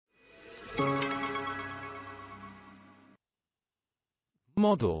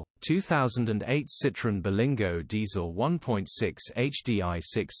Model 2008 Citroën Berlingo diesel 1.6HDi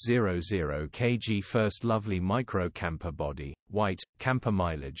 600Kg. First lovely micro camper body, white, camper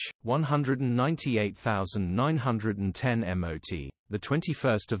mileage 198,910 MOT. The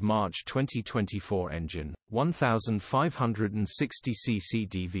 21st of March 2024 engine 1560 cc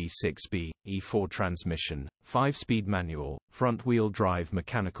DV6B E4 transmission, 5-speed manual, front-wheel drive.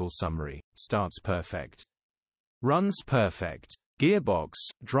 Mechanical summary: starts perfect, runs perfect. Gearbox,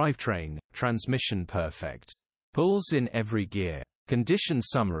 drivetrain, transmission perfect. Pulls in every gear. Condition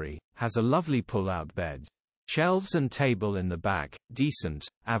summary: has a lovely pull-out bed. Shelves and table in the back, decent,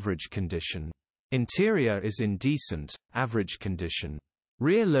 average condition. Interior is in decent, average condition.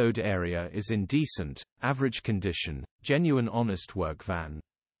 Rear load area is in decent, average condition. Genuine honest work van.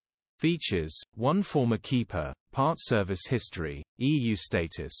 Features: 1 former keeper, part service history, EU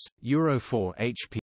status, Euro 4 HP.